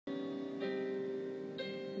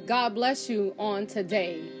God bless you on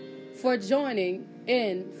today for joining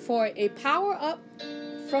in for a power up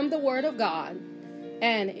from the Word of God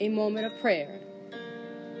and a moment of prayer.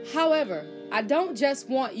 However, I don't just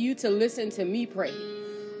want you to listen to me pray.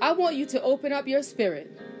 I want you to open up your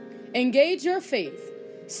spirit, engage your faith,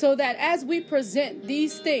 so that as we present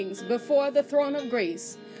these things before the throne of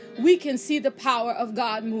grace, we can see the power of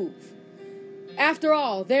God move. After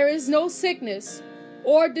all, there is no sickness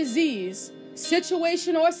or disease,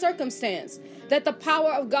 situation or circumstance that the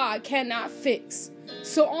power of God cannot fix.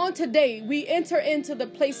 So on today, we enter into the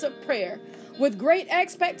place of prayer with great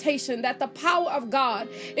expectation that the power of God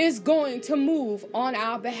is going to move on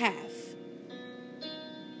our behalf.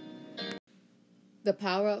 The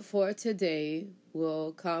power for today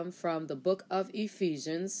will come from the book of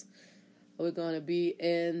Ephesians. We're going to be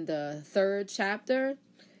in the 3rd chapter,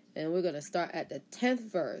 and we're going to start at the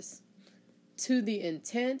 10th verse. To the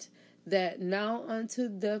intent that now unto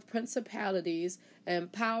the principalities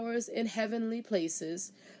and powers in heavenly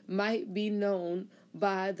places might be known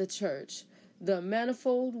by the church the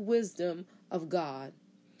manifold wisdom of God.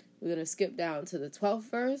 We're going to skip down to the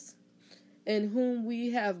 12th verse. In whom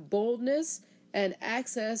we have boldness and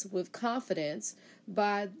access with confidence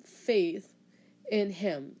by faith in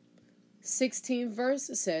him. 16th verse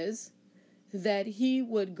says that he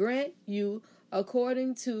would grant you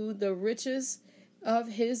according to the riches of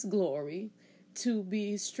his glory to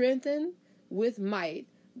be strengthened with might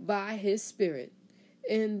by his Spirit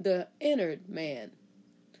in the inner man.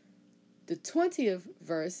 The 20th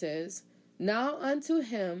verse says, now unto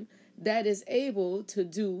him that is able to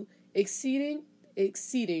do exceeding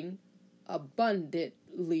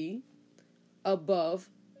abundantly above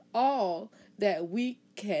all that we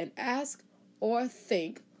can ask or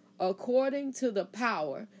think, according to the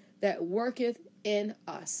power that worketh in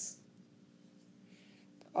us.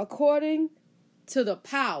 According to the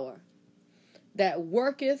power that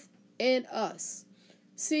worketh in us.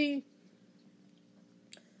 See,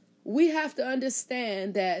 we have to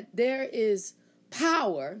understand that there is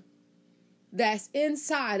power that's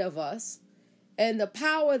inside of us, and the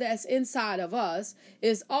power that's inside of us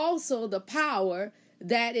is also the power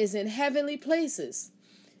that is in heavenly places.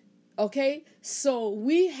 Okay? So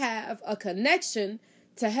we have a connection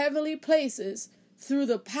to heavenly places through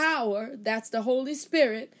the power, that's the Holy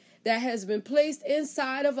Spirit, that has been placed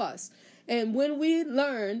inside of us. And when we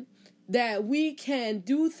learn that we can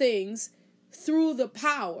do things through the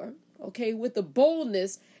power, okay, with the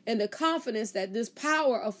boldness and the confidence that this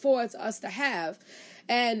power affords us to have,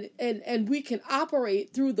 and we can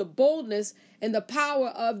operate through the boldness and the power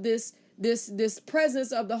of this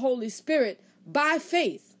presence of the Holy Spirit by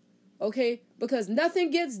faith, okay, because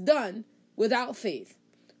nothing gets done without faith,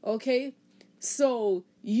 okay. So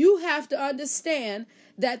you have to understand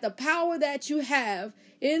that the power that you have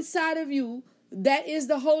inside of you, that is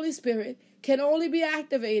the Holy Spirit, can only be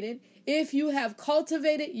activated if you have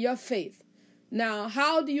cultivated your faith. Now,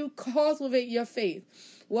 how do you cultivate your faith?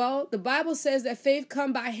 Well, the Bible says that faith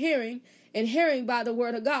comes by hearing, and hearing by the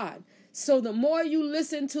word of God. So the more you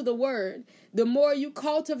listen to the word, the more you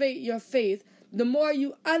cultivate your faith, the more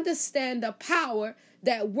you understand the power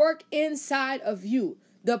that works inside of you.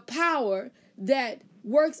 The power that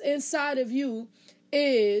works inside of you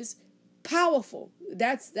is powerful.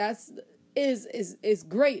 Is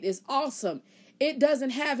great. It's awesome. It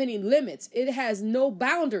doesn't have any limits. It has no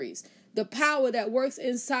boundaries. The power that works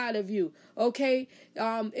inside of you. Okay.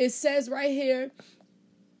 It says right here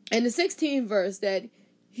in the 16th verse that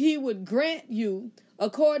he would grant you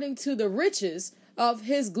according to the riches of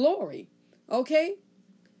his glory. Okay.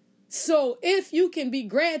 So if you can be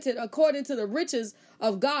granted according to the riches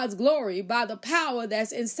of God's glory by the power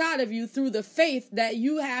that's inside of you through the faith that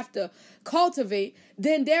you have to cultivate,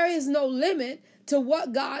 then there is no limit to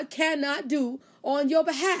what God cannot do on your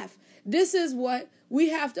behalf. This is what we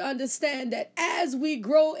have to understand, that as we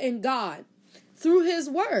grow in God through his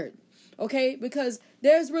word, okay, because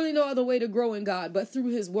there's really no other way to grow in God but through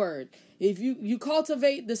his word. If you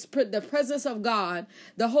cultivate the presence of God,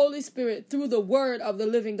 the Holy Spirit, through the word of the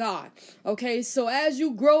living God. Okay, so as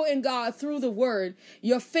you grow in God through the word,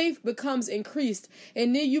 your faith becomes increased.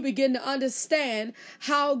 And then you begin to understand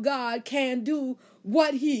how God can do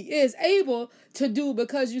what he is able to do,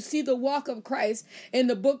 because you see the walk of Christ in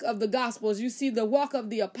the book of the Gospels. You see the walk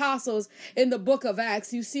of the apostles in the book of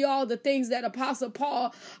Acts. You see all the things that Apostle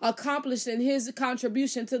Paul accomplished in his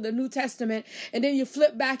contribution to the New Testament. And then you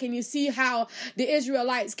flip back and you see how the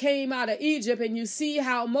Israelites came out of Egypt, and you see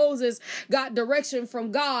how Moses got direction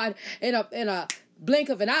from God in a blink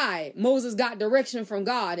of an eye, Moses got direction from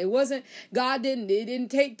God. It didn't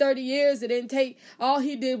take 30 years. It didn't take, all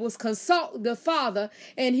he did was consult the Father,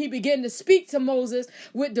 and he began to speak to Moses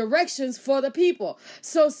with directions for the people.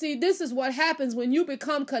 So see, this is what happens when you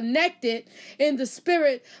become connected in the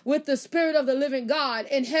spirit with the Spirit of the living God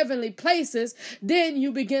in heavenly places. Then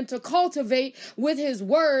you begin to cultivate with his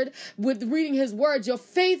word, with reading his word. Your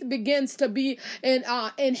faith begins to be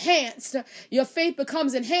enhanced. Your faith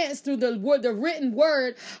becomes enhanced through the written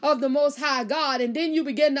word of the Most High God. And then you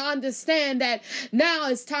begin to understand that now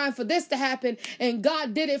it's time for this to happen. And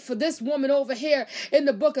God did it for this woman over here in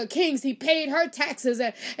the book of Kings. He paid her taxes.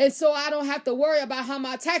 And so I don't have to worry about how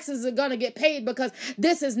my taxes are going to get paid, because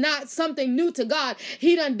this is not something new to God.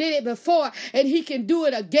 He done did it before, and he can do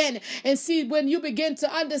it again. And see, when you begin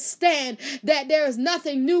to understand that there is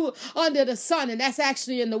nothing new under the sun, and that's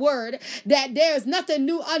actually in the word, that there is nothing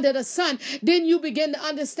new under the sun, then you begin to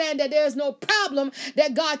understand that there is no problem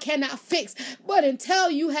that God cannot fix. But until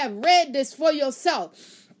you have read this for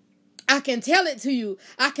yourself, I can tell it to you.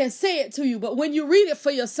 I can say it to you. But when you read it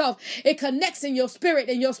for yourself, it connects in your spirit,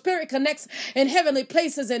 and your spirit connects in heavenly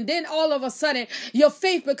places. And then all of a sudden, your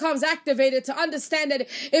faith becomes activated to understand that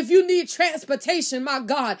if you need transportation, my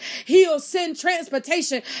God, he'll send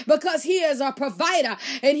transportation, because he is a provider,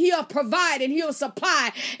 and he'll provide, and he'll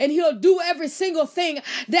supply, and he'll do every single thing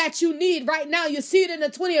that you need right now. You see it in the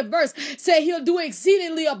 20th verse. Say he'll do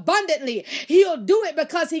exceedingly abundantly. He'll do it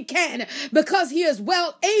because he can, because he is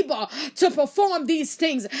well able to perform these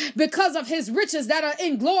things, because of his riches that are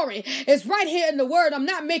in glory. It's right here in the word. I'm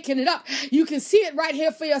not making it up. You can see it right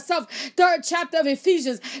here for yourself. 3rd chapter of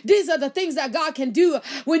Ephesians. These are the things that God can do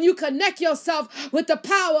when you connect yourself with the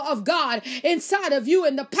power of God inside of you,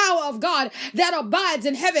 and the power of God that abides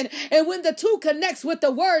in heaven. And when the two connects with the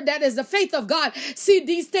word that is the faith of God, see,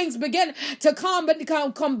 these things begin to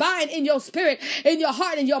combine in your spirit, in your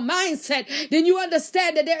heart, in your mindset. Then you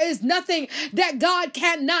understand that there is nothing that God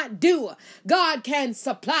cannot do. God can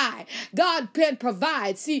supply. God can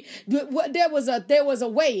provide. See, there was a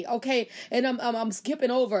way, okay? And I'm skipping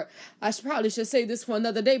over. I probably should say this for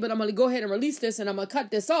another day, but I'm going to go ahead and release this, and I'm going to cut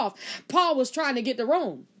this off. Paul was trying to get to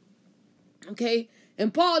Rome, okay?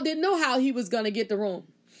 And Paul didn't know how he was going to get to Rome.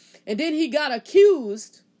 And then he got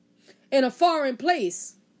accused in a foreign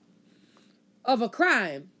place of a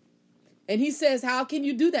crime. And he says, how can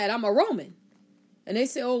you do that? I'm a Roman. And they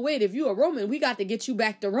say, oh, wait, if you're a Roman, we got to get you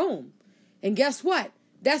back to Rome. And guess what?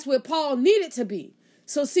 That's where Paul needed to be.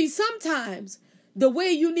 So see, sometimes the way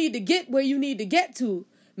you need to get where you need to get to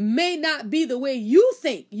may not be the way you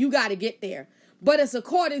think you got to get there, but it's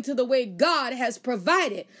according to the way God has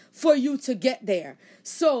provided for you to get there.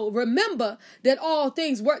 So remember that all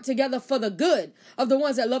things work together for the good of the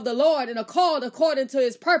ones that love the Lord and are called according to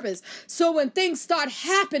his purpose. So when things start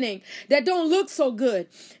happening that don't look so good,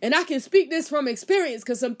 and I can speak this from experience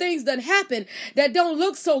because some things done happen that don't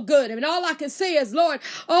look so good. And all I can say is, Lord,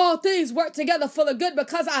 all things work together for the good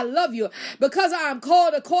because I love you, because I am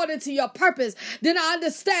called according to your purpose. Then I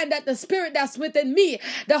understand that the spirit that's within me,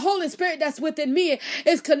 the Holy Spirit that's within me,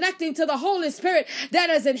 is connecting to the Holy Spirit that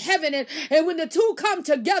is in heaven. And when the two come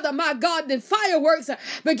together, my God, then fireworks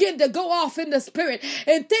begin to go off in the spirit,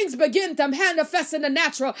 and things begin to manifest in the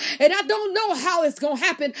natural. And I don't know how it's going to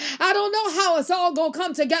happen. I don't know how it's all going to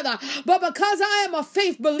come together. But because I am a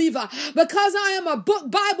faith believer, because I am a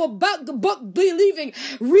Bible believing,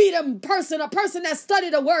 reading person, a person that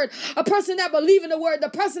studied the word, a person that believed in the word, the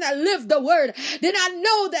person that lived the word, then I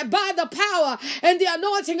know that by the power and the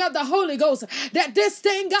anointing of the Holy Ghost, that this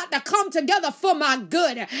thing got to come together for my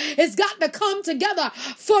good. It's got to come together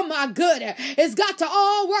for my good. It's got to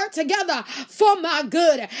all work together for my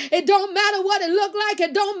good. It don't matter what it look like.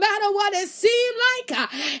 It don't matter what it seem like.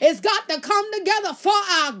 It's got to come together for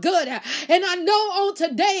our good. And I know on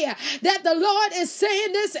today that the Lord is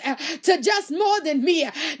saying this to just more than me,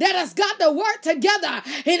 that it's got to work together.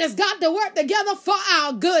 It has got to work together for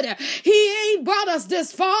our good. He ain't brought us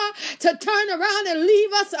this far to turn around and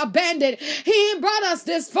leave us abandoned. He ain't brought us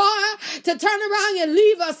this far to turn around and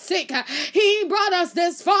leave us sick. He ain't brought us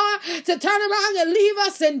this far to turn around and leave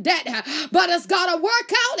us in debt. But it's got to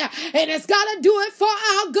work out, and it's got to do it for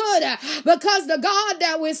our good, because the God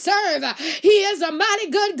that we serve, he is a mighty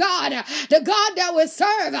good God. The God that we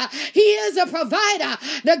serve, he is a provider.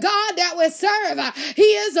 The God that we serve, he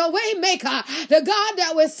is a way maker. The God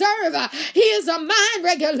that we serve, he is a mind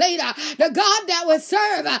regulator. The God that we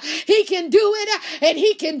serve, he can do it, and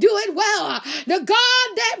he can do it well. The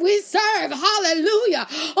God that we serve, hallelujah,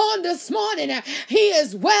 on this morning, he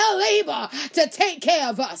is well able to take care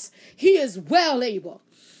of us. He is well able.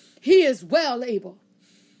 He is well able.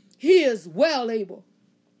 He is well able.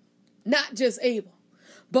 not just able,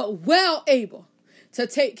 but well able to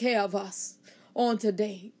take care of us on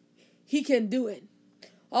today. He can do it.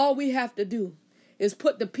 All we have to do is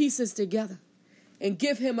put the pieces together and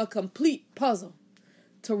give him a complete puzzle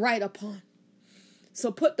to write upon.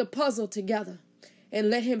 So put the puzzle together and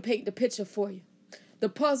let him paint the picture for you. The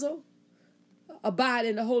puzzle, abide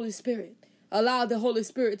in the Holy Spirit. Allow the Holy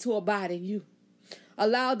Spirit to abide in you.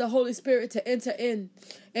 Allow the Holy Spirit to enter in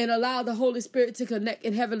and allow the Holy Spirit to connect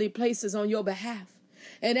in heavenly places on your behalf.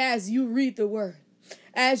 And as you read the word,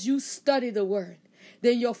 as you study the word,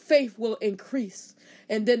 then your faith will increase.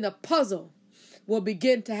 And then the puzzle will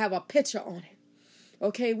begin to have a picture on it.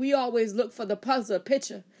 Okay, we always look for the puzzle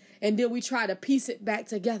picture and then we try to piece it back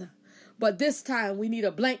together. But this time we need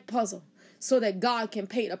a blank puzzle so that God can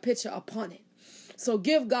paint a picture upon it. So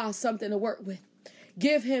give God something to work with.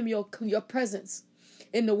 Give him your presence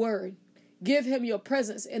in the word. Give him your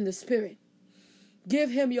presence in the spirit. Give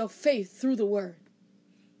him your faith through the word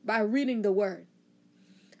by reading the word.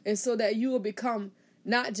 And so that you will become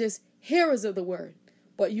not just hearers of the word,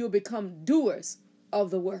 but you will become doers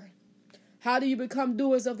of the word. How do you become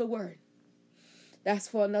doers of the word? That's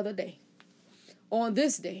for another day. On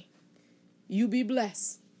this day, you be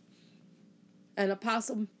blessed. And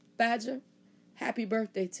Apostle Badger, happy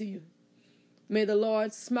birthday to you. May the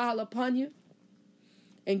Lord smile upon you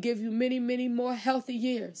and give you many, many more healthy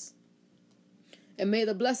years. And may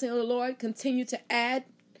the blessing of the Lord continue to add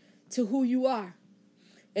to who you are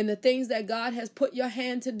and the things that God has put your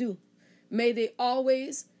hand to do. May they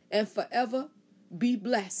always and forever be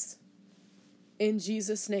blessed. In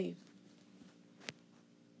Jesus' name.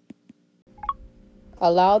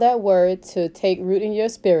 Allow that word to take root in your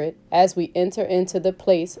spirit as we enter into the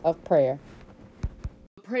place of prayer.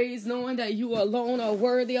 Praise, knowing that you alone are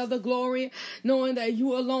worthy of the glory, knowing that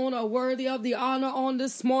you alone are worthy of the honor on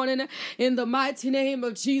this morning. In the mighty name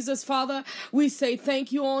of Jesus, Father, we say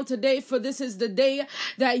thank you on today, for this is the day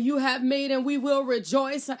that you have made, and we will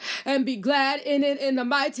rejoice and be glad in it. In the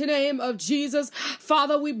mighty name of Jesus,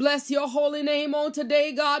 Father, we bless your holy name on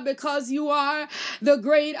today, God, because you are the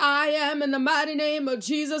great I am. In the mighty name of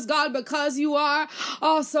Jesus, God, because you are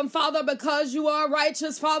awesome, Father, because you are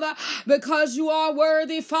righteous, Father, because you are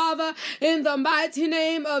worthy, Father, in the mighty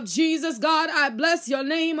name of Jesus, God, I bless your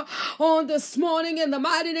name on this morning in the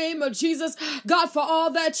mighty name of Jesus, God, for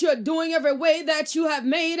all that you're doing, every way that you have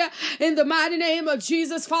made in the mighty name of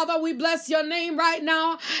Jesus, Father, we bless your name right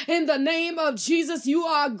now in the name of Jesus. You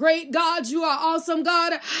are great, God. You are awesome,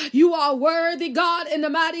 God. You are worthy, God, in the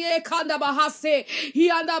mighty in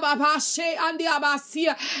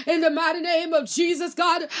the mighty name of Jesus,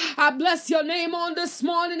 God, I bless your name on this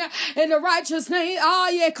morning in the righteous name.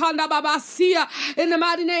 In the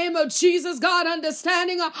mighty name of Jesus, God,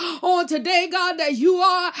 understanding on today, God, that you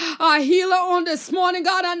are a healer on this morning,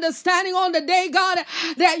 God, understanding on the day, God,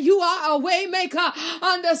 that you are a way maker,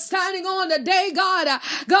 understanding on the day, God,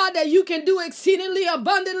 God, that you can do exceedingly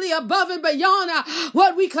abundantly above and beyond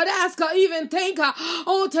what we could ask or even think.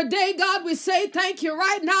 On today, God, we say thank you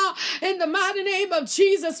right now in the mighty name of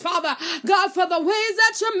Jesus, Father, God, for the ways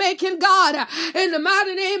that you're making, God, in the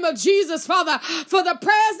mighty name of Jesus, Father, for the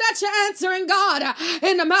prayers that you're answering, God,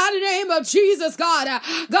 in the mighty name of Jesus, God,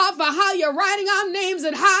 God, for how you're writing our names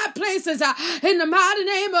in high places, in the mighty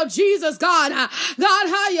name of Jesus, God, God,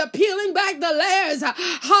 how you're peeling back the layers,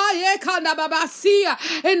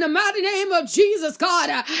 in the mighty name of Jesus, God,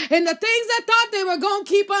 and the things that thought they were going to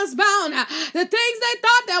keep us bound, the things they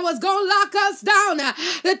thought that was going to lock us down,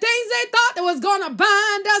 the things they thought that was going to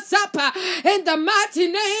bind us up, in the mighty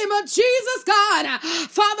name of Jesus, God,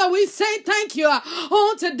 Father, we say thank you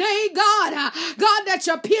on today, God, God, that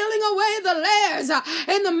you're peeling away the layers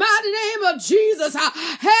in the mighty name of Jesus.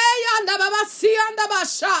 Hey,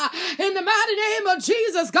 in the mighty name of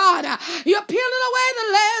Jesus, God, you're peeling away the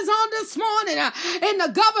layers on this morning in the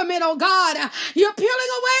government, oh God. You're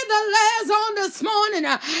peeling away the layers on this morning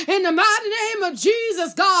in the mighty name of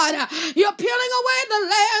Jesus, God. You're peeling away the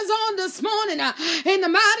layers on this morning in the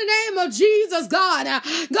mighty name of Jesus, God.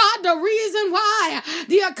 God, the reason why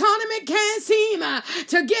the economy can't seem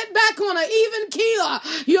to get back on an even keel,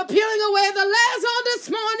 you're peeling away the layers on this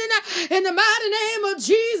morning in the mighty name of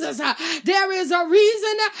Jesus. There is a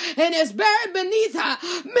reason, and it's buried beneath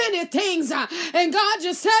many things. And God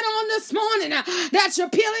just said on this morning that you're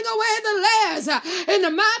peeling away the layers in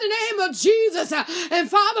the mighty name of Jesus. And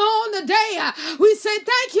Father, on the day, we say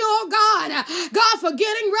thank you, oh God, God, for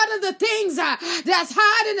getting rid of the things that's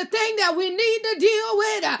hiding, the thing that we need to deal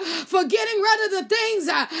with, for getting rid of the things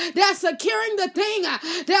that's securing the thing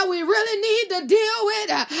that we really need to deal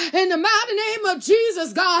with in the mighty name of Jesus.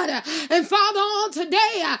 Jesus, God. And Father, on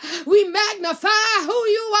today, we magnify who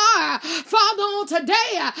you are. Father, on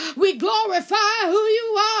today, we glorify who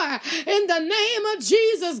you are in the name of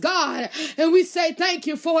Jesus, God. And we say thank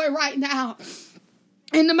you for it right now.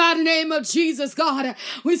 In the mighty name of Jesus, God,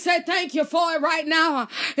 we say thank you for it right now.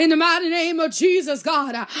 In the mighty name of Jesus,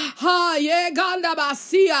 God.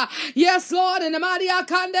 Yes, Lord. In the mighty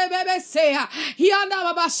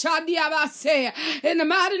in the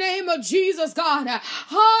mighty name of Jesus, God.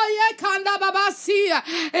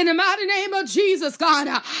 In the mighty name of Jesus,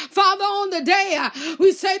 God. Father, on the day,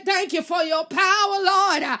 we say thank you for your power,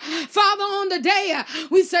 Lord. Father, on the day,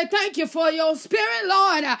 we say thank you for your spirit,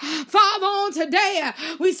 Lord. Father, on today,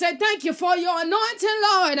 we say thank you for your anointing,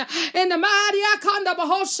 Lord. In the mighty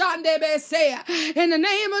in the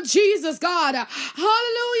name of Jesus, God.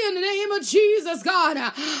 Hallelujah. In the name of Jesus, God.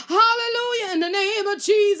 Hallelujah. In the name of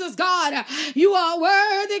Jesus, God. You are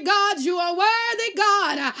worthy, God. You are worthy,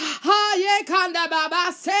 God.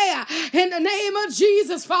 In the name of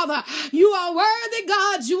Jesus, Father. You are worthy,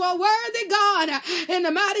 God. You are worthy, God. In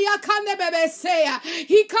the mighty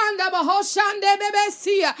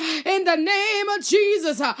in the name of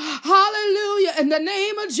Jesus. Hallelujah. In the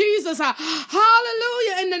name of Jesus.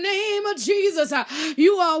 Hallelujah. In the name of Jesus.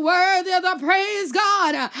 You are worthy of the praise,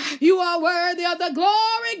 God. You are worthy of the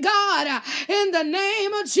glory, God. In the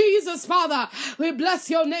name of Jesus, Father. We bless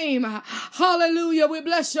your name. Hallelujah. We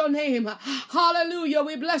bless your name. Hallelujah.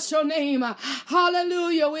 We bless your name.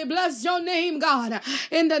 Hallelujah. We bless your name, God.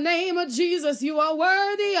 In the name of Jesus, you are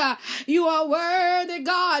worthy. You are worthy,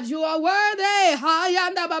 God. You are worthy.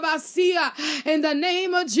 In the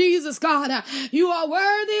name of Jesus, God. You are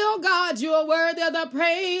worthy, oh God. You are worthy of the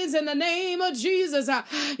praise in the name of Jesus.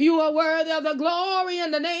 You are worthy of the glory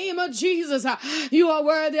in the name of Jesus. You are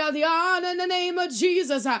worthy of the honor in the name of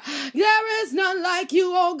Jesus. There is none like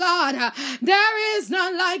you, oh God. There is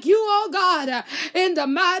none like you, oh God. In the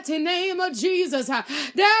mighty name of Jesus.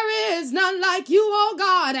 There is none like you, oh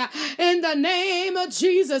God. In the name of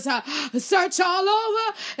Jesus. Search all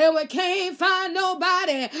over and we can't find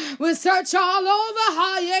nobody. We search all over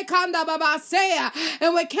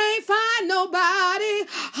and we can't find nobody.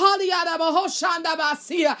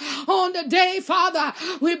 On the day, Father,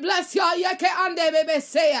 we bless your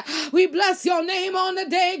we bless your name on the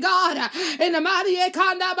day, God. In the mighty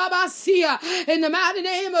in the mighty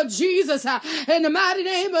name of Jesus. In the mighty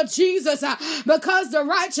name of Jesus. Because the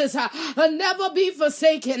righteous will never be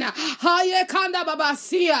forsaken. And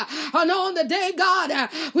on the day, God,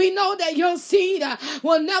 we know that your seed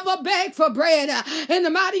will never beg for bread. In the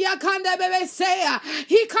mighty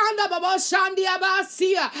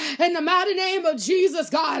in the mighty name of Jesus,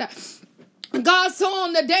 God. God, so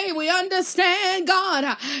on the day we understand,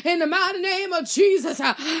 God, in the mighty name of Jesus,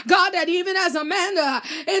 God, that even as Amanda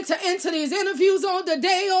enter into these interviews on the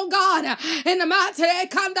day, oh God, in the mighty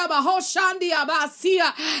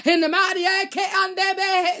in the mighty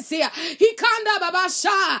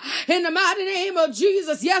in the mighty name of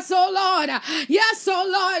Jesus, yes, oh Lord, yes, oh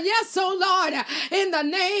Lord, yes, oh Lord, in the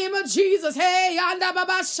name of Jesus, hey, yanda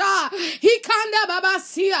babasha, he kanda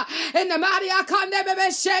babasia, in the mighty akande bebe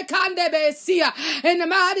shekande besi. In the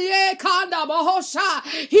mighty Kanda Bahosha,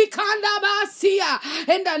 he Kanda Basia,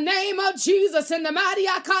 in the name of Jesus, in the mighty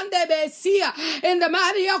Akande Besia, in the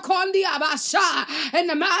mighty Akondi Abasha, in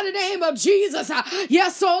the mighty name of Jesus.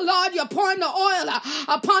 Yes, oh Lord, you're pouring the oil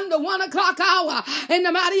upon the 1 o'clock hour, in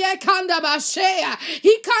the mighty Kanda Bashea,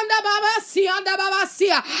 he Kanda Babasia, and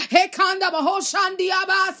Babasia, he Kanda Bahoshandi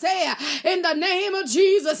Abasea, in the name of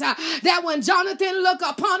Jesus, that when Jonathan look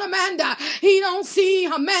upon Amanda, he don't see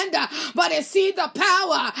Amanda, but he see the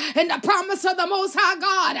power and the promise of the Most High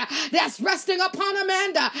God that's resting upon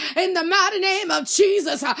Amanda in the mighty name of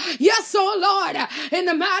Jesus. Yes, oh Lord, in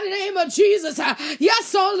the mighty name of Jesus.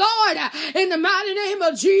 Yes, oh Lord, in the mighty name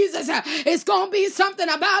of Jesus. It's going to be something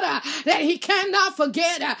about her that he cannot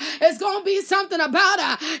forget. It's going to be something about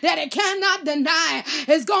her that he cannot deny.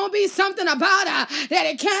 It's going to be something about her that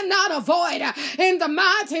he cannot avoid. In the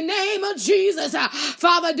mighty name of Jesus.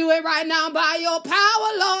 Father, do it right now by your power,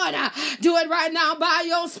 Lord. Do it right now by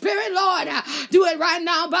your spirit, Lord. Do it right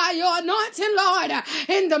now by your anointing, Lord.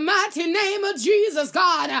 In the mighty name of Jesus,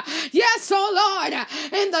 God. Yes, oh Lord.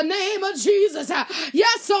 In the name of Jesus.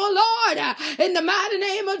 Yes, oh Lord. In the mighty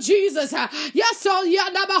name of Jesus. Yes, oh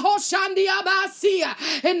Yadabahoshandi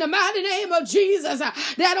Abasia. In the mighty name of Jesus.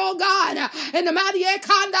 That, oh God. In the mighty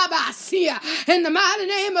Ekandabasia. In the mighty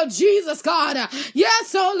name of Jesus, God.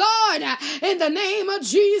 Yes, oh Lord. In the name of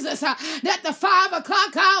Jesus. That the 5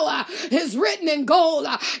 o'clock hour is written in gold.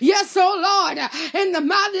 Yes, oh Lord, in the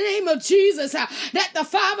mighty name of Jesus, that the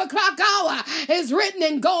 5 o'clock hour is written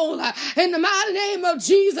in gold. In the mighty name of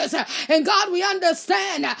Jesus. And God, we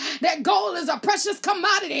understand that gold is a precious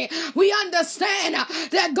commodity. We understand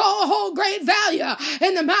that gold holds great value.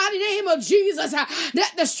 In the mighty name of Jesus,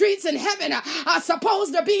 that the streets in heaven are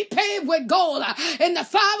supposed to be paved with gold. In the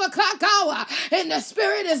 5 o'clock hour, and the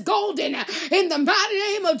spirit is golden. In the mighty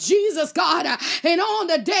name of Jesus, God. And on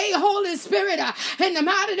the day, Holy Spirit, in the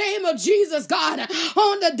mighty name of Jesus, God.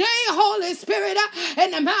 On the day, Holy Spirit,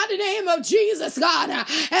 in the mighty name of Jesus, God.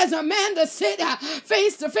 As Amanda sit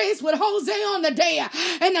face to face with Jose on the day,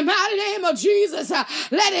 in the mighty name of Jesus,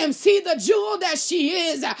 let him see the jewel that she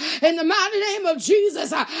is. In the mighty name of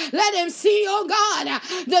Jesus, let him see, oh God,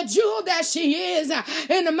 the jewel that she is.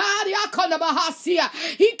 In the mighty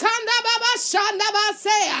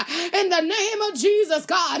in the name of Jesus,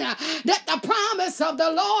 God, that the promise of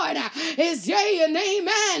the Lord is yea and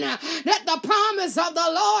amen. That the promise of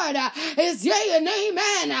the Lord is yea and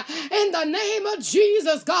amen. In the name of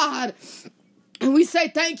Jesus, God. And we say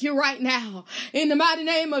thank you right now in the mighty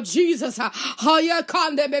name of Jesus. In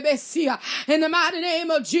the mighty name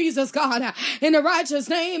of Jesus, God. In the righteous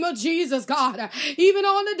name of Jesus, God. Even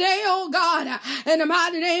on the day, oh God. In the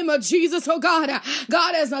mighty name of Jesus, oh God.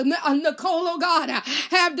 God, as Nicole, oh God,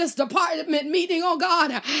 have this department meeting, oh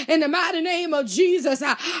God. In the mighty name of Jesus,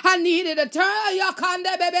 I needed to turn.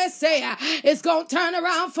 It's going to turn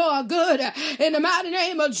around for her good. In the mighty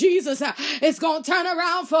name of Jesus, it's going to turn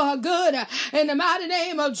around for her good. In the mighty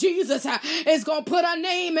name of Jesus, is going to put her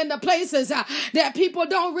name in the places that people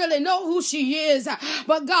don't really know who she is.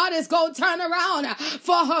 But God is going to turn around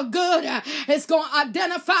for her good. It's going to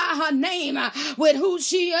identify her name with who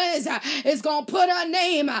she is. It's going to put her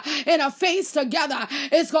name and her face together.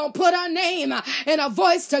 It's going to put her name and her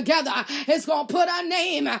voice together. It's going to put her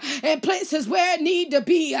name in places where it need to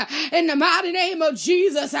be. In the mighty name of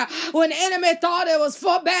Jesus, when the enemy thought it was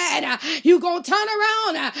for bad, you're going to turn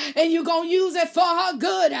around and you're going to use it for her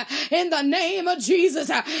good. In the name of Jesus,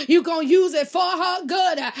 you're going to use it for her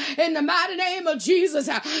good. In the mighty name of Jesus,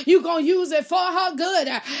 you're going to use it for her good.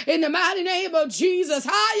 In the mighty name of Jesus,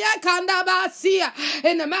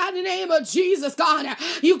 in the mighty name of Jesus, God,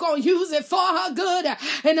 you're going to use it for her good.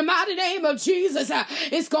 In the mighty name of Jesus,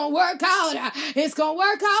 it's going to work out. It's going to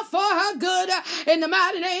work out for her good. In the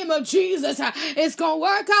mighty name of Jesus, it's going to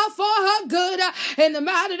work out for her good. In the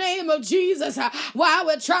mighty name of Jesus, while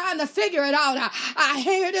we're trying to figure it out, I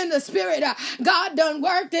hear it in the spirit. God done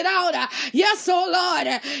worked it out. Yes, oh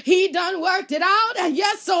Lord. He done worked it out.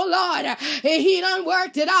 Yes, oh Lord. He done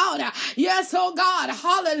worked it out. Yes, oh God.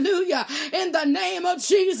 Hallelujah. In the name of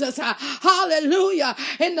Jesus. Hallelujah.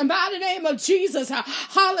 In the mighty name of Jesus.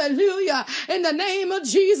 Hallelujah. In the name of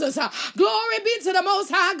Jesus. Glory be to the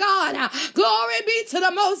Most High God. Glory be to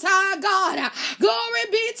the Most High God. Glory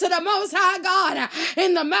be to the Most High God.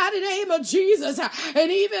 In the mighty name of Jesus.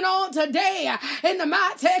 And even on today, in the mighty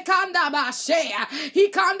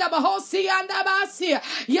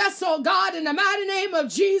yes, oh God, in the mighty name of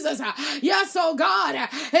Jesus. Yes, oh God,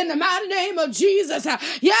 in the mighty name of Jesus.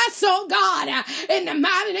 Yes, oh God, in the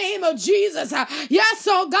mighty name of Jesus. Yes,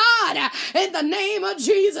 oh God, in the name of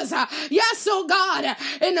Jesus. Yes, oh God,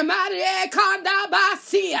 in the mighty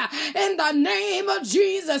in the name of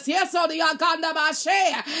Jesus. Yes, oh the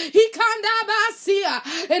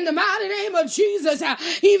in the mighty name of Jesus.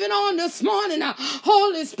 Even on this morning,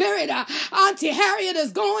 Holy Spirit, Auntie Harriet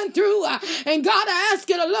is going through, and God, I ask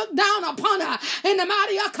you to look down upon her in the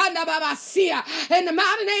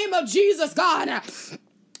mighty name of Jesus, God.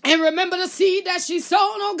 And remember the seed that she sown,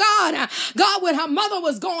 oh God. God, when her mother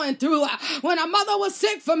was going through, when her mother was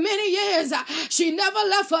sick for many years, she never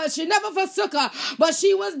left her. She never forsook her. But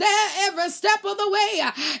she was there every step of the way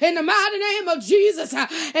in the mighty name of Jesus.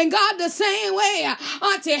 And God, the same way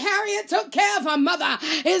Auntie Harriet took care of her mother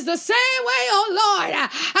is the same way, oh Lord,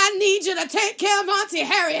 I need you to take care of Auntie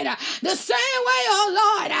Harriet. The same way, oh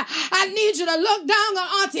Lord, I need you to look down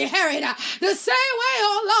on Auntie Harriet. The same way,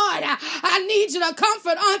 oh Lord, I need you to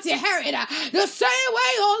comfort Auntie Harriet. The same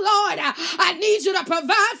way, oh Lord, I need you to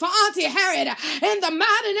provide for Auntie Harriet in the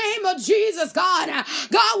mighty name of Jesus, God.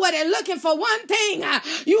 God, when they're looking for one thing,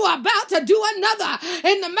 you are about to do another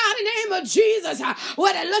in the mighty name of Jesus.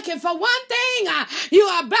 When they're looking for one thing, you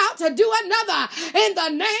are about to do another in the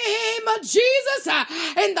name of Jesus.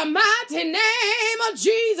 In the mighty name of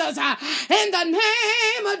Jesus. In the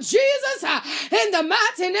name of Jesus. In the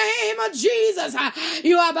mighty name of Jesus.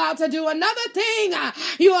 You are about to do another thing.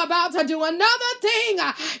 You're about to do another thing.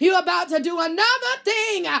 You're about to do another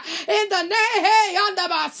thing in the name of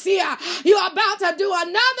Basia. You're about to do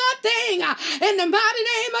another thing in the mighty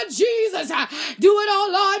name of Jesus. Do it, oh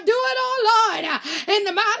Lord. Do it, oh Lord. In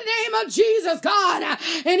the mighty name of Jesus, God.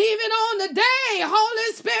 And even on the day,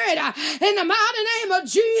 Holy Spirit, in the mighty name of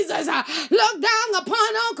Jesus, look down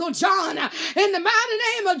upon Uncle John. In the mighty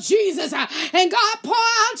name of Jesus. And God, pour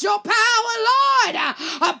out your power, Lord,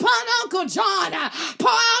 upon Uncle John.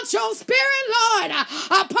 Pour out your spirit, Lord,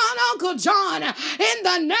 upon Uncle John. In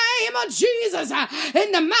the name of Jesus.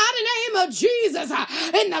 In the mighty name of Jesus.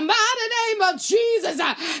 In the mighty name of Jesus.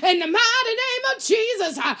 In the mighty name of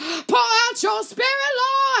Jesus. Pour out your spirit,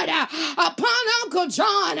 Lord, upon Uncle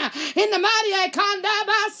John. In the mighty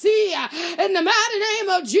name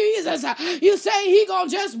of Jesus. You say he gonna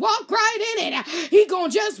just walk right in it. He gonna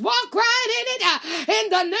just walk right in it. In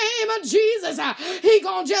the name of Jesus. He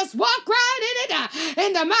gonna just walk right in it.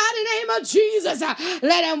 In the mighty name of Jesus.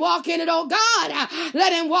 Let him walk in it, oh God.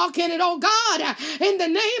 Let him walk in it, oh God. In the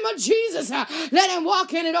name of Jesus. Let him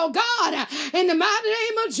walk in it, oh God. In the mighty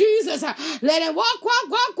name of Jesus. Let him walk, walk,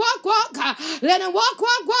 walk, walk, walk. Let him walk,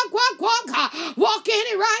 walk, walk, walk, walk. Walk in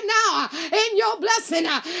it right now. In your blessing,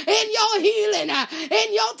 in your healing,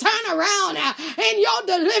 in your turnaround, in your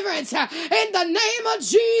deliverance. In the name of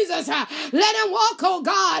Jesus. Let him walk, oh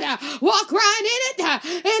God. Walk right in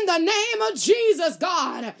it. In the name of Jesus,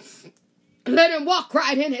 God. Let him walk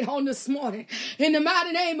right in it on this morning. In the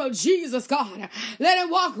mighty name of Jesus, God. Let him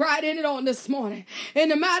walk right in it on this morning. In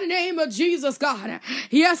the mighty name of Jesus, God.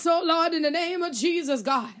 Yes, oh Lord, in the name of Jesus,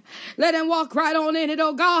 God. Let him walk right on in it,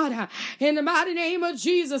 oh God. In the mighty name of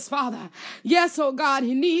Jesus, Father. Yes, oh God,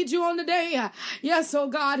 he needs you on the day. Yes, oh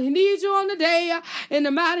God, he needs you on the day. In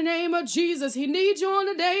the mighty name of Jesus, he needs you on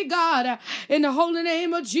the day, God. In the holy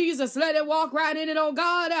name of Jesus, let it walk right in it, oh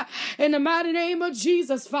God. In the mighty name of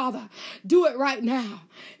Jesus, Father. Do it right now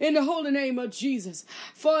in the holy name of Jesus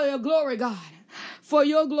for your glory, God. For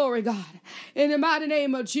your glory, God. In the mighty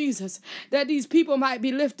name of Jesus, that these people might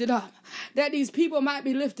be lifted up. That these people might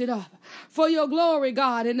be lifted up. For your glory,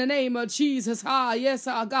 God, in the name of Jesus. Yes,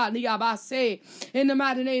 God. In the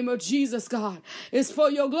mighty name of Jesus, God. It's for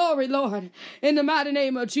your glory, Lord. In the mighty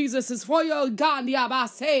name of Jesus. It's for your God. In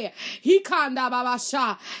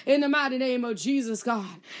the mighty name of Jesus, God.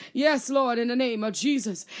 Yes, Lord, in the name of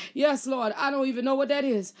Jesus. Yes, Lord. I don't even know what that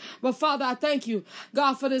is. But Father, I thank you,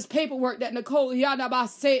 God, for this paperwork that Nicole, in the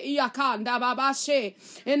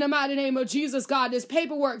mighty name of Jesus, God, this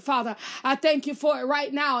paperwork, Father, I thank you for it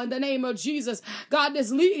right now in the name of Jesus. God,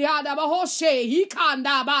 this in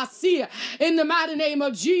the mighty name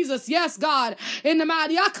of Jesus. Yes, God. In the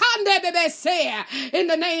mighty in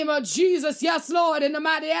the name of Jesus. Yes, Lord. In the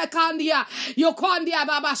mighty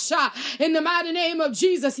in the mighty name of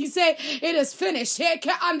Jesus. He said, it is finished.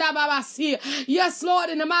 Yes, Lord.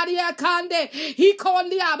 In the mighty he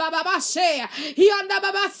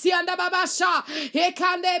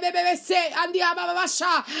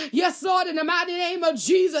yes, Lord, in the mighty name of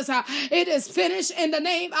Jesus, it is finished in the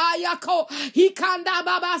name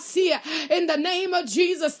in the name of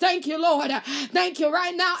Jesus. Thank you, Lord. Thank you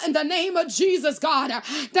right now in the name of Jesus, God.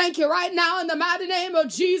 Thank you right now in the mighty name of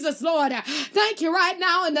Jesus, Lord. Thank you right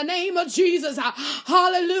now in the name of Jesus.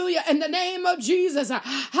 Hallelujah. In the name of Jesus.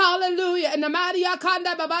 Hallelujah. In the mighty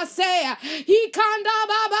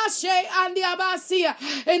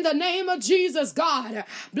in the name of Jesus, God.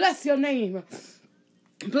 Bless your name.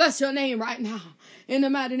 Bless your name right now. In the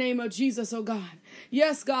mighty name of Jesus, oh God.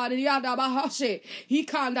 Yes, God. Yes,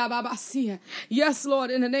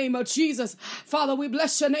 Lord, in the name of Jesus. Father, we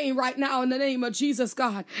bless your name right now in the name of Jesus,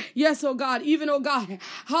 God. Yes, oh God. Even, oh God.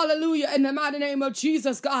 Hallelujah. In the mighty name of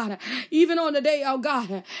Jesus, God. Even on the day, oh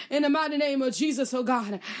God. In the mighty name of Jesus, oh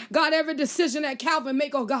God. God, every decision that Calvin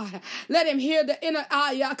make, oh God. Let him hear the inner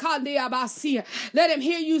eye. Let him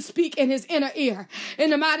hear you speak in his inner ear.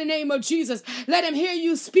 In the mighty name of Jesus. Let him hear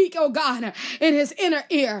you speak, oh God, in his inner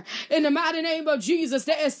ear. In the mighty name of Jesus.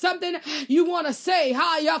 There is something you want to say.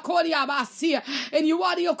 And you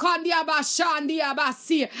want to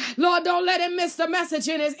Lord, don't let him miss the message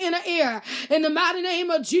in his inner ear. In the mighty name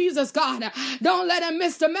of Jesus, God. Don't let him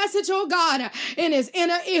miss the message, oh God, in his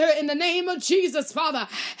inner ear. In the name of Jesus, Father.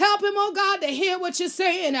 Help him, oh God, to hear what you're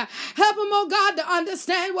saying. Help him, oh God, to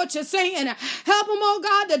understand what you're saying. Help him, oh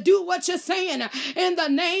God, to do what you're saying. In the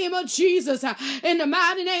name of Jesus. In the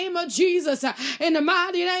mighty name of Jesus. In the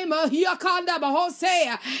mighty name of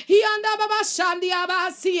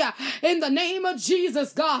In the name of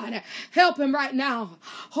Jesus, God, help him right now.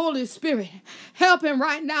 Holy Spirit, help him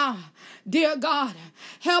right now. Dear God,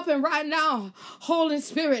 help him right now. Holy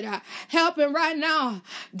Spirit, help him right now.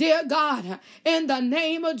 Dear God, in the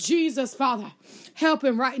name of Jesus, Father, help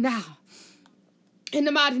him right now. In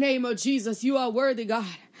the mighty name of Jesus, you are worthy, God.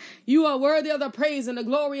 You are worthy of the praise and the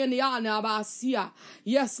glory and the honor.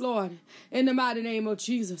 Yes, Lord, in the mighty name of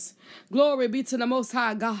Jesus. Glory be to the Most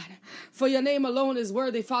High God. For your name alone is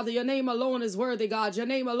worthy, Father. Your name alone is worthy, God. Your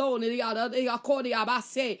name alone is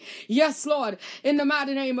yes, Lord, in the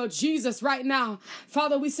mighty name of Jesus right now.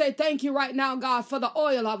 Father, we say thank you right now, God, for the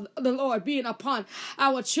oil of the Lord being upon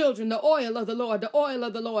our children. The oil of the Lord, the oil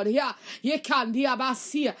of the Lord. The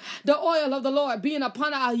oil of the Lord being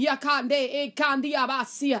upon our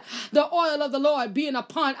the oil of the Lord being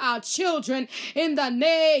upon our children in the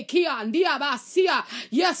name.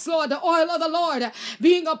 Yes, Lord, the oil of the Lord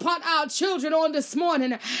being upon our children on this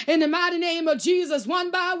morning in the mighty name of Jesus,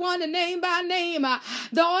 one by one and name by name.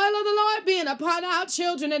 The oil of the Lord being upon our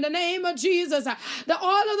children in the name of Jesus. The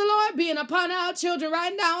oil of the Lord being upon our children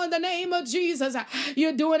right now in the name of Jesus.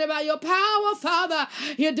 You're doing it by your power, Father.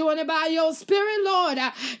 You're doing it by your spirit, Lord.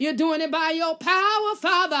 You're doing it by your power,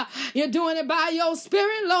 Father. You're doing it by your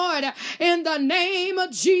spirit, Lord, in the name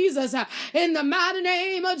of Jesus, in the mighty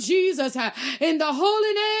name of Jesus, in the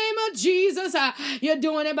holy name of Jesus. You're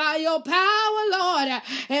doing it by your power, Lord,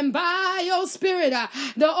 and by your spirit.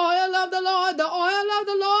 The oil of the Lord, the oil of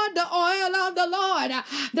the Lord, the oil of the Lord,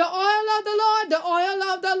 the oil of the Lord, the oil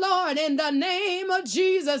of the Lord, in the name of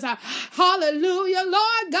Jesus. Hallelujah,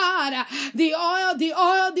 Lord God. The oil, the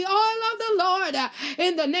oil, the oil of the Lord,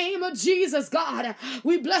 in the name of Jesus, God.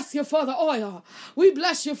 We bless you for the oil. We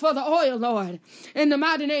bless you for the oil, Lord. In the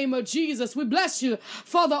mighty name of Jesus, we bless you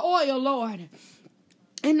for the oil, Lord.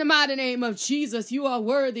 In the mighty name of Jesus, you are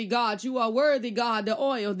worthy, God. You are worthy, God. The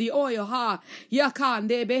oil, ha. Yakan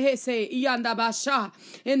de behese iyanda basha.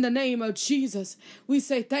 In the name of Jesus, we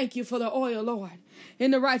say thank you for the oil, Lord.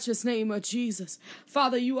 In the righteous name of Jesus.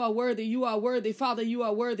 Father, you are worthy. You are worthy. Father, you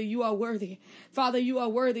are worthy. You are worthy. Father, you are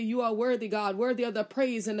worthy. You are worthy, God. Worthy of the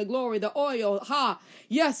praise and the glory, the oil, ha.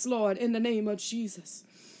 Yes, Lord, in the name of Jesus.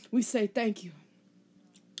 We say thank you.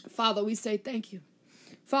 Father, we say thank you.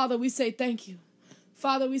 Father, we say thank you.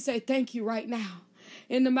 Father, we say thank you right now.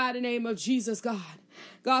 In the mighty name of Jesus, God.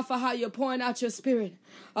 God, for how you're pouring out your spirit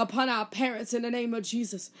upon our parents in the name of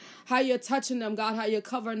Jesus. How you're touching them, God, how you're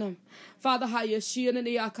covering them. Father, how you're shielding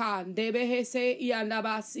the yakan.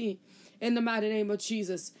 In the mighty name of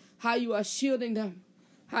Jesus. How you are shielding them.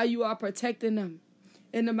 How you are protecting them.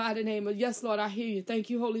 In the mighty name of, yes, Lord, I hear you. Thank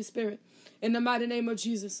you, Holy Spirit. In the mighty name of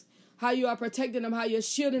Jesus. How you are protecting them, how you're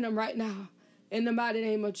shielding them right now. In the mighty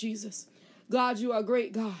name of Jesus. God, you are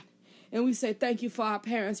great, God. And we say thank you for our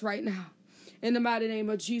parents right now. In the mighty name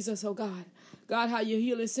of Jesus, oh God. God, how you're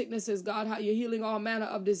healing sicknesses. God, how you're healing all manner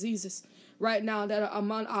of diseases right now that are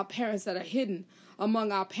among our parents, that are hidden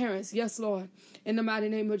among our parents. Yes, Lord. In the mighty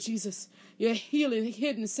name of Jesus. You're healing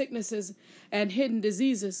hidden sicknesses and hidden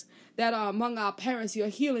diseases that are among our parents. You're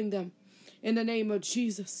healing them in the name of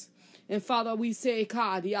Jesus. And Father, we say,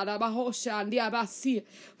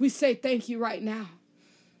 we say thank you right now.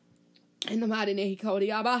 In the mighty name,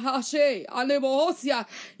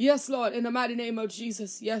 yes, Lord, in the mighty name of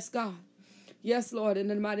Jesus. Yes, God. Yes, Lord, in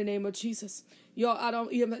the mighty name of Jesus. Yes,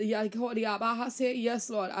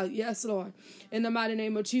 Lord. Yes, Lord. In the mighty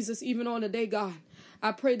name of Jesus, even on the day, God,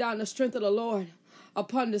 I pray down the strength of the Lord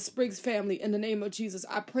upon the Spriggs family in the name of Jesus.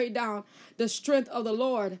 I pray down the strength of the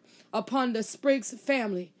Lord upon the Spriggs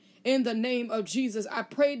family. In the name of Jesus, I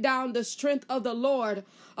pray down the strength of the Lord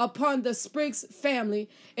upon the Spriggs family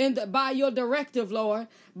by your directive, Lord.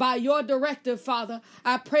 By your directive, Father,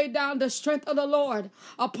 I pray down the strength of the Lord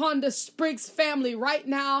upon the Spriggs family right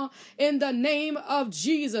now in the name of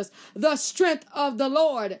Jesus. The strength of the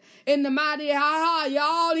Lord in the mighty,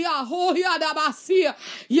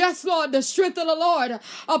 yes, Lord, the strength of the Lord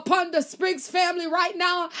upon the Spriggs family right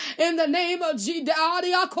now in the name of Jesus.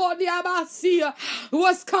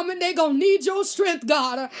 What's coming? They're going to need your strength,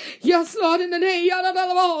 God. Yes, Lord, in the name.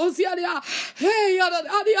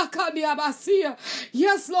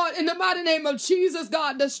 Yes, Lord, in the mighty name of Jesus,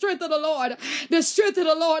 God, the strength of the Lord, the strength of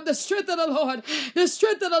the Lord, the strength of the Lord, the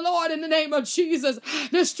strength of the Lord in the name of Jesus,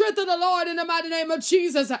 the strength of the Lord in the mighty name of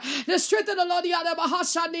Jesus, the strength of the Lord, and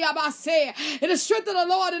the strength of the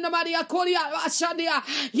Lord in the mighty,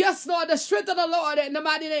 yes, Lord, the strength of the Lord in the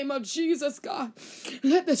mighty name of Jesus, God.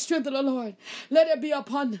 Let the strength of the Lord, let it be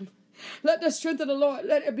upon them. Let the strength of the Lord,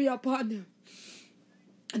 let it be upon them.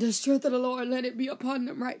 The strength of the Lord, let it be upon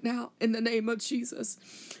them right now in the name of Jesus.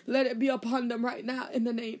 Let it be upon them right now in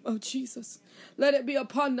the name of Jesus. Let it be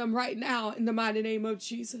upon them right now in the mighty name of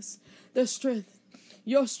Jesus. The strength,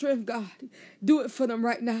 your strength, God, do it for them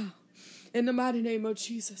right now in the mighty name of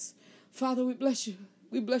Jesus. Father, we bless you.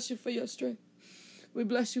 We bless you for your strength. We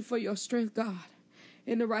bless you for your strength, God,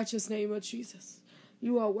 in the righteous name of Jesus.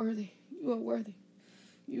 You are worthy. You are worthy.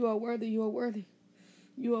 You are worthy. You are worthy.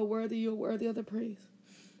 You are worthy. You are worthy of the praise.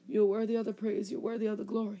 You're worthy of the praise. You're worthy of the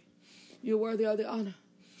glory. You're worthy of the honor.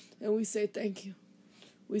 And we say thank you.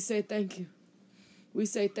 We say thank you. We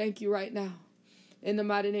say thank you right now. In the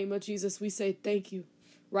mighty name of Jesus, we say thank you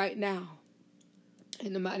right now.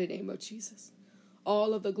 In the mighty name of Jesus.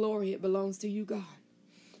 All of the glory, it belongs to you, God.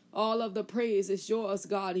 All of the praise is yours,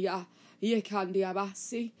 God. In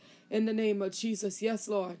the name of Jesus. Yes,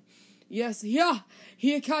 Lord. Yes, yes,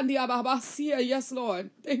 Lord.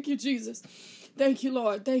 Thank you, Jesus. Thank you,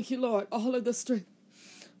 Lord. Thank you, Lord. All of the strength,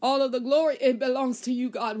 all of the glory, it belongs to you,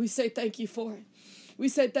 God. We say thank you for it. We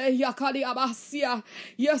say thank you.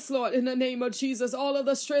 Yes, Lord, in the name of Jesus. All of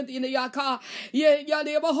the strength in the yaka.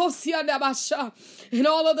 And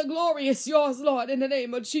all of the glory is yours, Lord, in the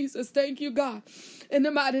name of Jesus. Thank you, God. In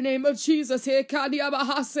the mighty name of Jesus. Yes,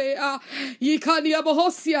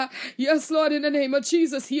 Lord, in the name of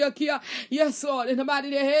Jesus. Yes, Lord, in the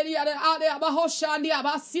mighty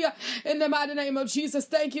in the mighty name of Jesus.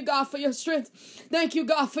 Thank you, God, for your strength. Thank you,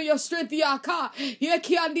 God, for your strength.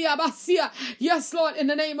 Yes, Lord, in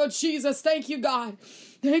the name of Jesus. Thank you, God.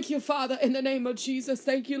 Thank you, Father, in the name of Jesus.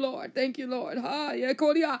 Thank you, Lord. Thank you, Lord.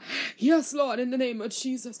 Yes, Lord, in the name of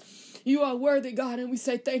Jesus. You are worthy, God, and we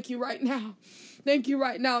say thank you right now. Thank you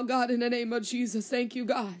right now, God, in the name of Jesus. Thank you,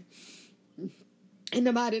 God. In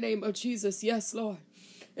the mighty name of Jesus. Yes, Lord.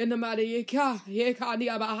 In the mighty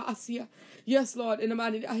yes, Lord. In the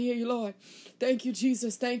mighty, I hear you, Lord. Thank you,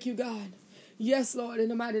 Jesus. Thank you, God. Yes, Lord. In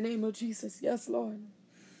the mighty name of Jesus. Yes, Lord.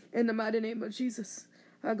 In the mighty name of Jesus.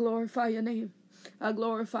 I glorify your name. I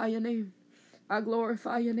glorify your name. I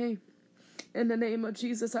glorify your name. In the name of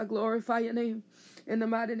Jesus, I glorify your name. In the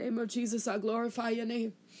mighty name of Jesus, I glorify your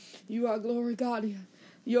name. You are glory, God.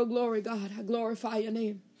 Your glory, God. I glorify your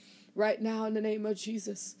name right now in the name of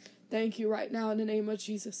Jesus. Thank you right now in the name of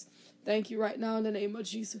Jesus. Thank you right now in the name of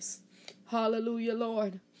Jesus. Hallelujah,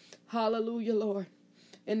 Lord. Hallelujah, Lord.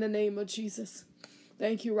 In the name of Jesus.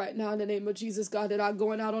 Thank you right now in the name of Jesus, God, that our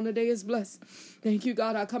going out on the day is blessed. Thank you,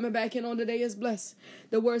 God, our coming back in on the day is blessed.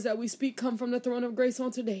 The words that we speak come from the throne of grace on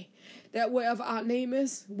today. That wherever our name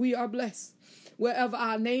is, we are blessed. Wherever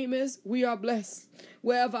our name is, we are blessed.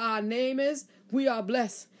 Wherever our name is, we are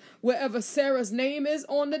blessed. Wherever Sarah's name is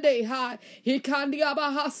on the day,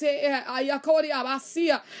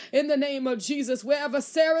 in the name of Jesus. Wherever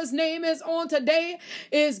Sarah's name is on today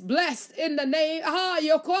is blessed in the name.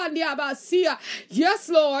 Yes,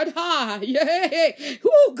 Lord. Oh,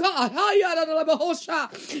 God.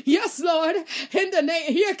 Yes, Lord. In the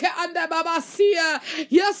name.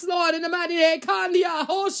 Yes, Lord. In the mighty name.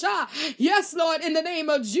 Yes, Lord. In the name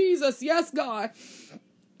of Jesus. Yes, God.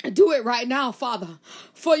 Do it right now, Father,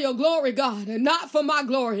 for your glory, God, and not for my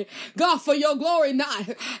glory. God, for your glory,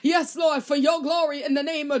 not. Yes, Lord, for your glory in the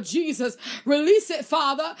name of Jesus. Release it,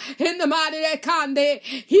 Father, in the mighty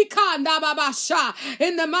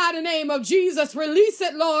in the mighty name of Jesus. Release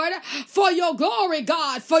it, Lord, for your glory,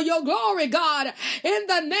 God, for your glory, God, in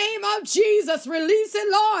the name of Jesus. Release it,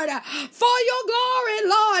 Lord, for your glory,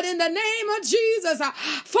 Lord, in the name of Jesus.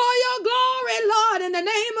 For your glory, Lord, in the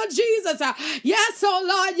name of Jesus. Yes, oh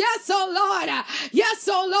Lord. Yes, oh Lord. Yes,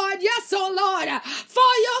 oh Lord. Yes, oh Lord.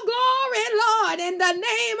 For your glory, Lord, in the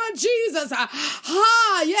name of Jesus.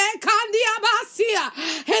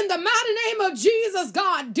 In the mighty name of Jesus,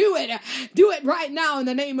 God, do it. Do it right now in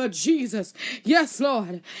the name of Jesus. Yes,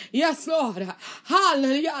 Lord. Yes, Lord.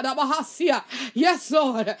 Hallelujah. Yes,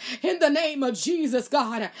 Lord. In the name of Jesus,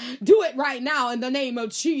 God. Do it right now in the name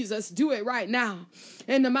of Jesus. Do it right now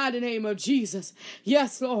in the mighty name of Jesus.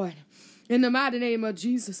 Yes, Lord. In the mighty name of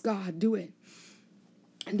Jesus, God, do it.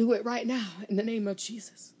 And do it right now in the name of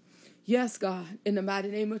Jesus. Yes, God, in the mighty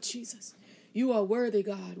name of Jesus. You are worthy,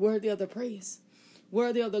 God, worthy of the praise.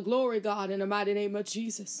 Worthy of the glory, God, in the mighty name of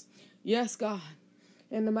Jesus. Yes, God,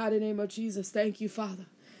 in the mighty name of Jesus. Thank you, Father.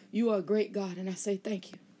 You are a great God, and I say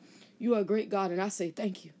thank you. You are a great God, and I say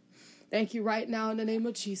thank you. Thank you right now in the name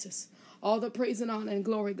of Jesus. All the praise and honor and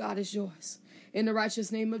glory, God, is yours. In the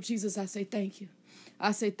righteous name of Jesus, I say thank you.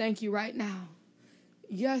 I say thank you right now.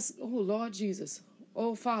 Yes, oh Lord Jesus.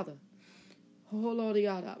 Oh Father. Oh Lord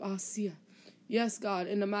God, I see you. Yes, God,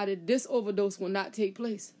 in the mighty, this overdose will not take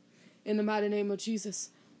place. In the mighty name of Jesus.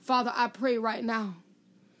 Father, I pray right now,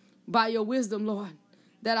 by your wisdom, Lord,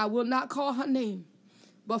 that I will not call her name.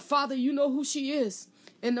 But Father, you know who she is.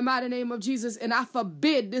 In the mighty name of Jesus. And I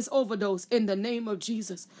forbid this overdose in the name of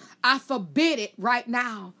Jesus. I forbid it right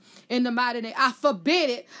now. In the mighty name. I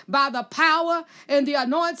forbid it by the power and the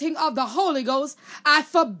anointing of the Holy Ghost. I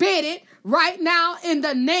forbid it right now in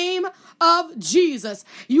the name of Jesus.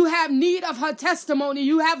 You have need of her testimony.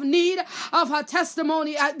 You have need of her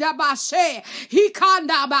testimony. And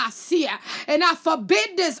I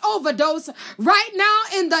forbid this overdose right now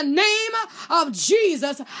in the name of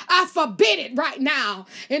Jesus. I forbid it right now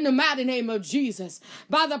in the mighty name of Jesus.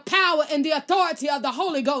 By the power and the authority of the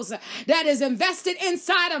Holy Ghost that is invested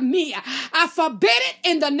inside of me, I forbid it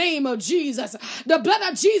in the name of Jesus. The blood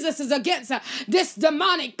of Jesus is against this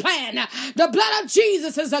demonic plan. The blood of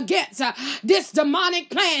Jesus is against this demonic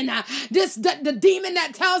plan. The demon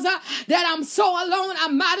that tells her that I'm so alone, I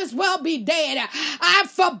might as well be dead. I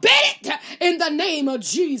forbid it in the name of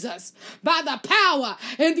Jesus. By the power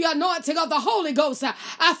and the anointing of the Holy Ghost,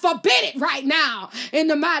 I forbid it right now in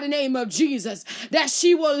the mighty name of Jesus, that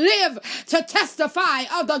she will live to testify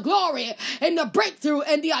of the glory and the breakthrough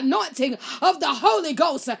and the anointing of the Holy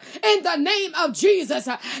Ghost in the name of Jesus,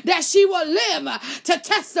 that she will live to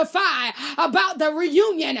testify about the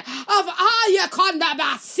reunion of Ayakonda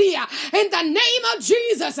Basia in the name of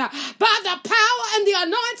Jesus, by the power and the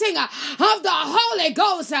anointing of the Holy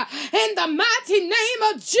Ghost in the mighty name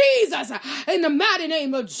of Jesus, in the mighty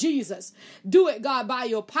name of Jesus. Do it, God, by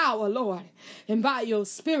your power, Lord, and by your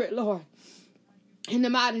spirit, Lord, in the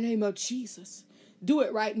mighty name of Jesus. Do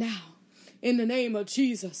it right now in the name of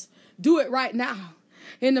Jesus. Do it right now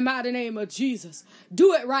in the mighty name of Jesus.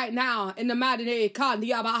 Do it right now in the mighty name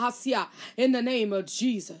in the name of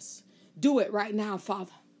Jesus. Do it right now,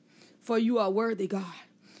 Father, for you are worthy, God.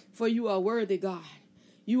 For you are worthy, God.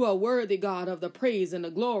 You are worthy, God, of the praise and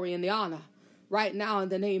the glory and the honor right now in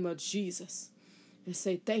the name of Jesus. And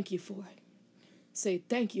say thank you for it. Say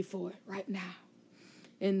thank you for it right now.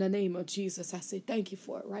 In the name of Jesus, I say thank you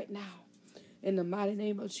for it right now. In the mighty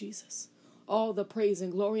name of Jesus. All the praise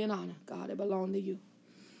and glory and honor, God, it belong to you.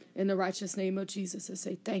 In the righteous name of Jesus, I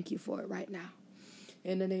say thank you for it right now.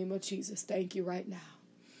 In the name of Jesus, thank you right now.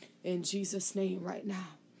 In Jesus' name right now.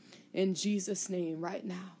 In Jesus' name right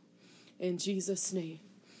now. In Jesus' name.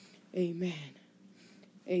 Amen.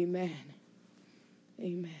 Amen.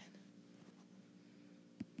 Amen.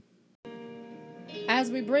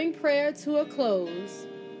 As we bring prayer to a close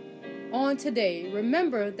on today,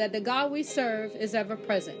 remember that the God we serve is ever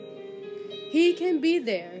present. He can be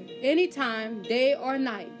there anytime, day or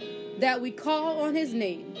night, that we call on his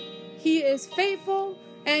name. He is faithful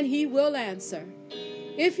and he will answer.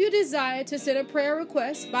 If you desire to send a prayer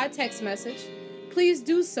request by text message, please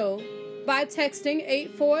do so by texting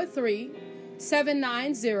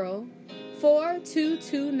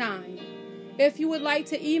 843-790-4229. If you would like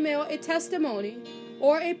to email a testimony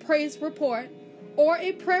or a praise report or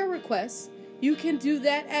a prayer request, you can do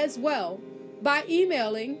that as well by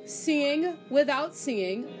emailing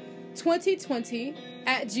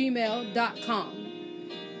seeingwithoutseeing2020@gmail.com.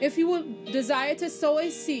 If you would desire to sow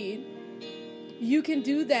a seed, you can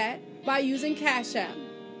do that by using Cash App.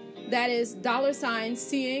 That is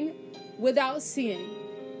 $seeing without seeing.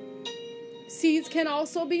 Seeds can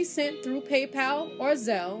also be sent through PayPal or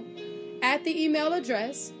Zelle at the email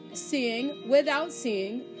address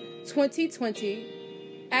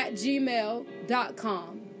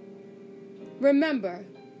seeingwithoutseeing2020@gmail.com. Remember,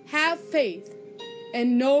 have faith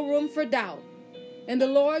and no room for doubt. And the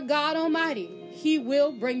Lord God Almighty, he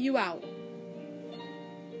will bring you out.